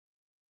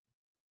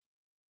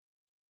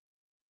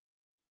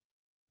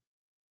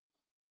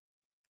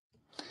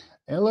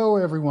Hello,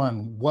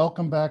 everyone.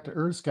 Welcome back to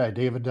Earth Sky.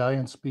 David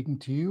Dalian speaking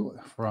to you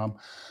from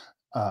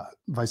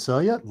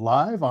Visalia,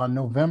 live on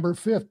November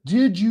 5th.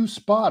 Did you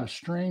spot a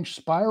strange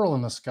spiral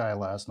in the sky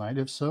last night?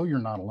 If so, you're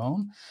not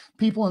alone.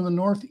 People in the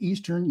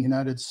northeastern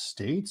United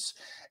States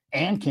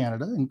and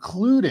Canada,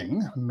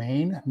 including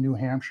Maine, New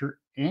Hampshire,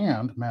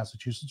 and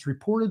Massachusetts,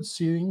 reported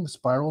seeing the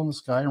spiral in the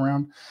sky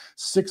around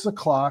 6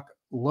 o'clock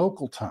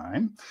local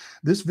time.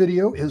 This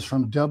video is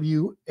from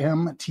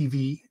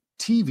WMTV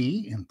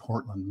TV in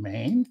Portland,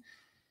 Maine.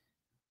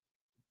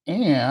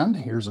 And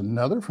here's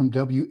another from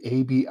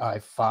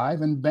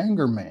WABI-5 in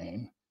Bangor,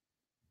 Maine.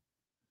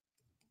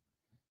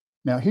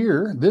 Now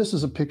here, this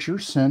is a picture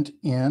sent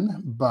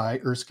in by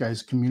Earth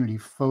Skies Community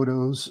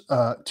Photos,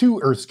 to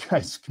Earth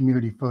Skies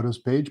Community Photos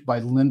page by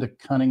Linda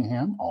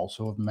Cunningham,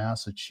 also of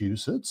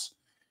Massachusetts.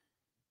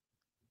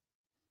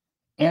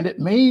 And it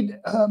made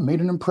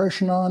an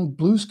impression on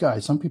blue sky.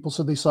 Some people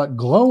said they saw it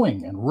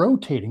glowing and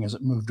rotating as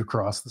it moved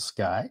across the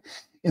sky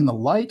in the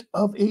light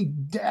of a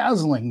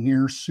dazzling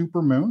near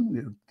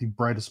supermoon, the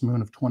brightest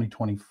moon of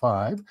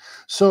 2025.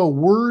 So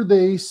were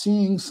they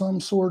seeing some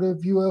sort of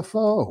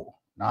UFO?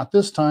 Not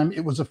this time.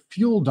 It was a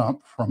fuel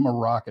dump from a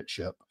rocket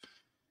ship.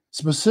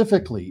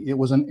 Specifically, it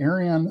was an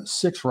Ariane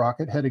 6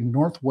 rocket heading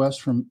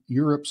northwest from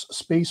Europe's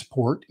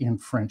spaceport in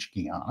French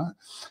Guiana.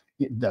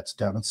 That's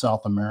down in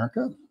South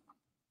America.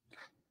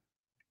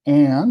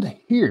 And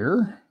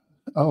here,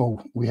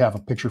 we have a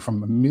picture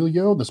from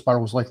Emilio. The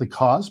spiral was likely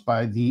caused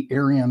by the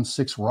Ariane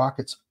 6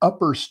 rocket's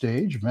upper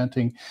stage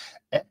venting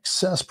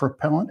excess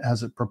propellant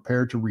as it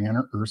prepared to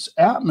re-enter Earth's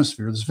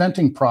atmosphere. This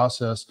venting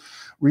process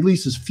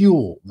releases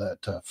fuel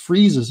that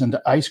freezes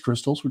into ice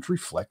crystals, which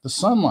reflect the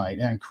sunlight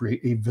and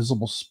create a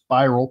visible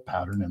spiral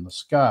pattern in the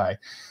sky.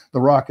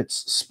 The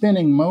rocket's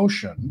spinning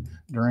motion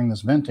during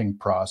this venting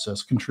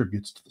process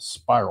contributes to the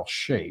spiral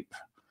shape.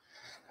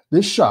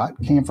 This shot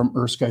came from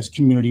Earth Skies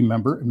community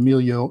member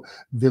Emilio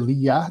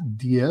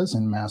Villa-Diaz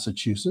in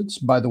Massachusetts.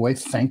 By the way,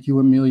 thank you,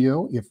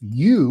 Emilio. If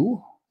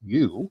you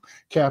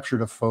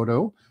captured a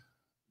photo,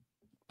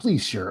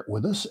 please share it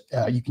with us.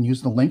 You can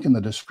use the link in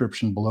the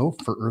description below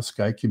for Earth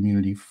Sky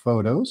community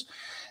photos.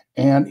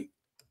 And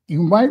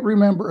you might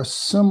remember a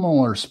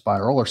similar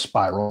spiral or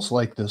spirals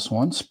like this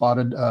one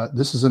spotted.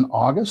 This is in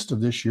August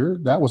of this year.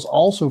 That was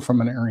also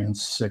from an Ariane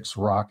 6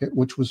 rocket,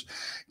 which was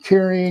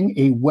carrying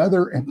a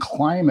weather and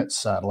climate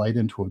satellite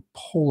into a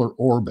polar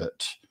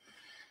orbit.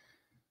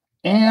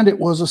 And it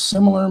was a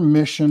similar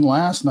mission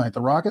last night. The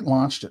rocket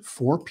launched at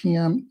 4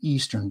 p.m.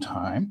 Eastern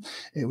time.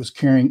 It was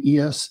carrying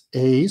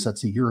ESA's,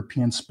 that's the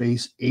European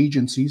Space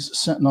Agency's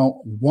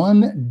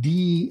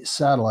Sentinel-1D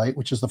satellite,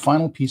 which is the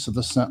final piece of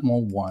the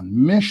Sentinel-1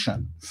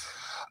 mission.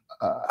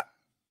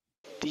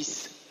 10,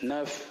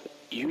 9,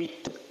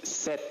 8,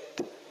 7,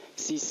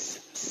 6,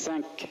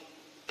 5,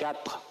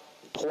 4,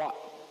 3,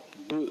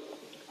 2,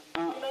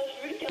 1,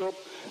 top,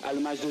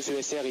 allumage de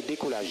ESR et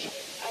décollage.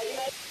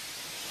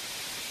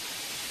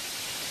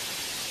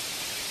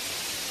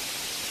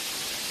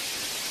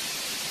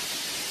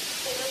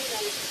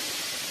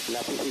 La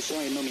propulsion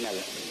est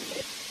nominale.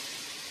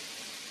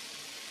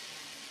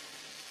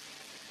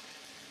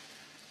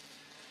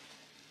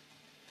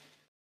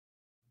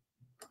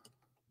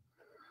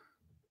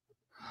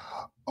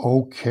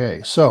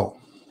 Okay, so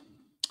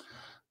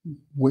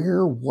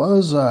where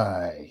was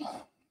I?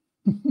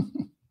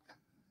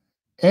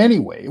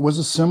 Anyway, it was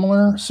a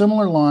similar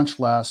launch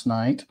last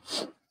night.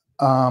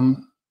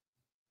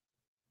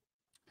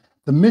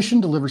 The mission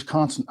delivers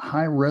constant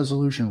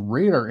high-resolution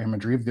radar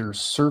imagery of their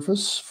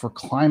surface for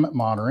climate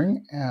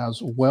monitoring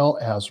as well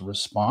as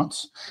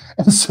response.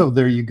 And so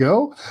there you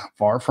go.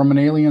 Far from an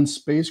alien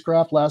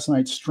spacecraft, last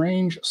night's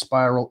strange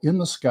spiral in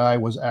the sky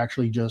was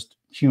actually just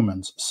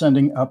humans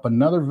sending up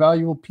another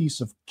valuable piece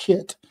of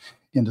kit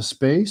into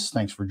space.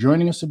 Thanks for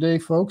joining us today,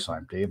 folks.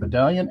 I'm David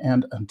Dalian,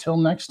 and until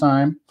next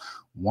time,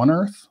 one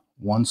Earth,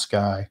 one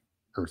sky,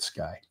 Earth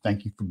Sky.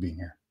 Thank you for being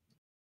here.